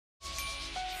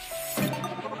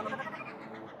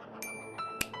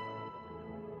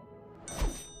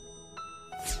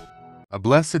A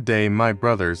blessed day, my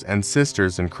brothers and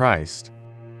sisters in Christ.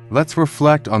 Let's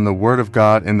reflect on the Word of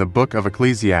God in the book of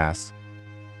Ecclesiastes.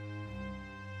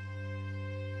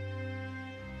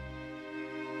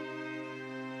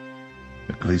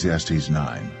 Ecclesiastes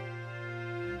 9.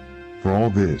 For all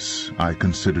this I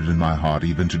considered in my heart,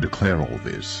 even to declare all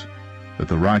this, that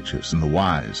the righteous and the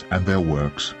wise and their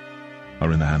works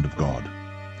are in the hand of God.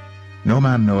 No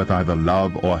man knoweth either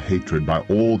love or hatred by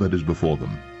all that is before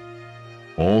them.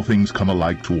 All things come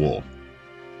alike to all.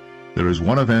 There is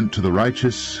one event to the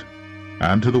righteous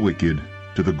and to the wicked,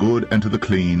 to the good and to the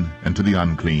clean and to the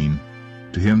unclean,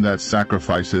 to him that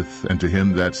sacrificeth and to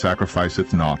him that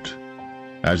sacrificeth not.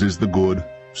 As is the good,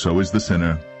 so is the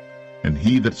sinner, and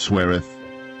he that sweareth,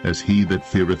 as he that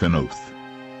feareth an oath.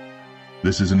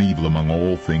 This is an evil among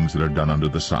all things that are done under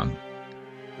the sun,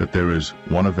 that there is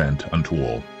one event unto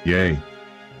all. Yea,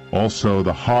 also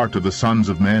the heart of the sons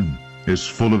of men is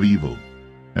full of evil,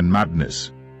 and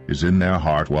madness is in their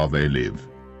heart while they live.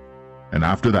 And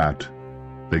after that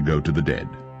they go to the dead.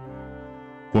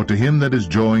 For to him that is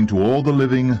joined to all the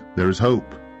living there is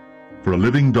hope, for a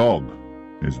living dog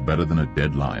is better than a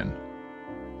dead lion.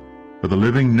 For the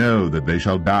living know that they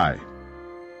shall die,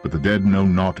 but the dead know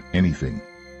not anything,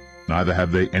 neither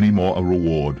have they any more a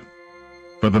reward,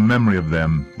 for the memory of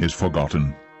them is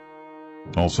forgotten.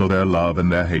 Also their love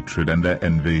and their hatred and their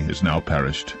envy is now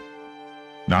perished.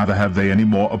 Neither have they any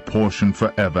more a portion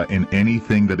forever in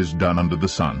anything that is done under the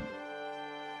sun.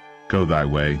 Go thy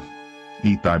way,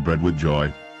 eat thy bread with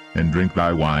joy, and drink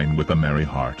thy wine with a merry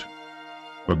heart.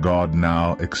 For God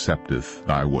now accepteth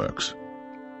thy works.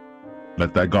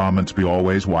 Let thy garments be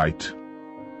always white,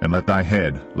 and let thy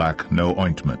head lack no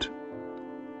ointment.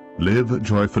 Live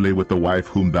joyfully with the wife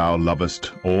whom thou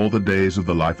lovest all the days of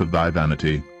the life of thy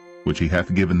vanity, which he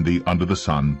hath given thee under the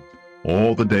sun,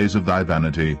 all the days of thy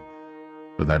vanity,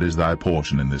 for that is thy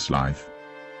portion in this life,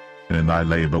 and in thy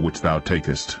labor which thou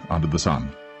takest under the sun.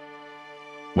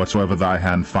 Whatsoever thy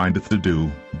hand findeth to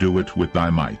do, do it with thy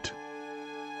might.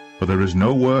 For there is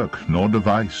no work, nor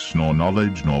device, nor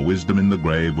knowledge, nor wisdom in the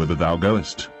grave whither thou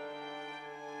goest.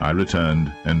 I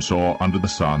returned, and saw under the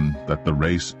sun that the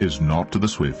race is not to the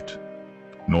swift,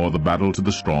 nor the battle to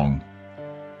the strong,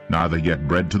 neither yet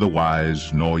bread to the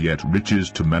wise, nor yet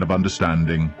riches to men of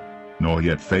understanding, nor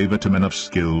yet favor to men of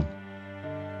skill,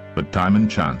 but time and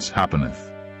chance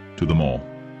happeneth to them all.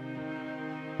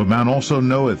 For man also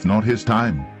knoweth not his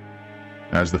time,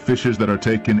 as the fishes that are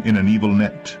taken in an evil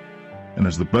net, and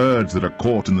as the birds that are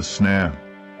caught in the snare.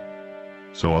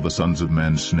 So are the sons of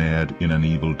men snared in an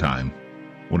evil time,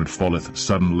 when it falleth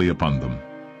suddenly upon them.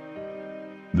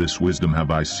 This wisdom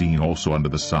have I seen also under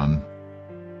the sun,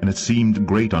 and it seemed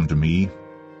great unto me.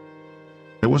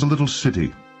 There was a little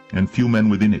city, and few men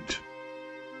within it.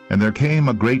 And there came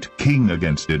a great king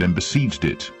against it, and besieged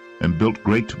it, and built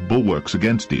great bulwarks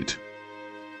against it.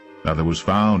 Now there was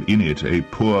found in it a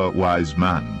poor wise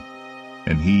man,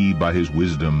 and he by his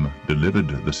wisdom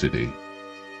delivered the city.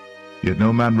 Yet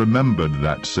no man remembered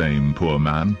that same poor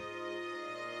man.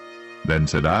 Then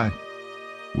said I,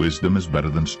 Wisdom is better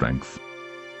than strength.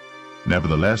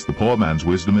 Nevertheless the poor man's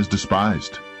wisdom is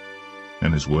despised,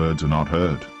 and his words are not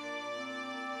heard.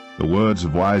 The words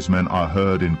of wise men are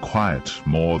heard in quiet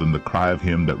more than the cry of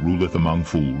him that ruleth among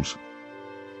fools.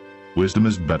 Wisdom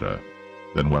is better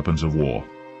than weapons of war,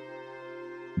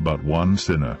 but one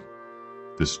sinner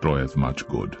destroyeth much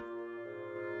good.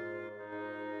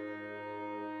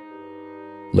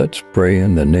 Let's pray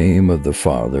in the name of the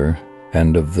Father,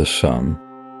 and of the Son,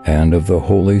 and of the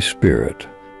Holy Spirit.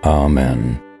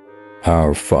 Amen.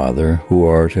 Our Father, who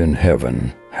art in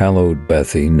heaven, hallowed be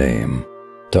thy name.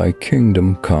 Thy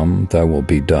kingdom come, thy will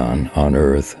be done, on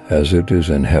earth as it is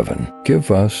in heaven.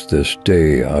 Give us this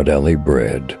day our daily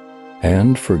bread,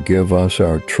 and forgive us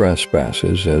our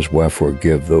trespasses as we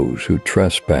forgive those who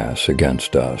trespass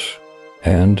against us.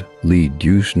 And lead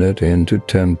us not into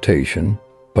temptation,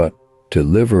 but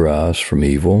deliver us from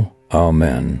evil.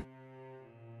 Amen.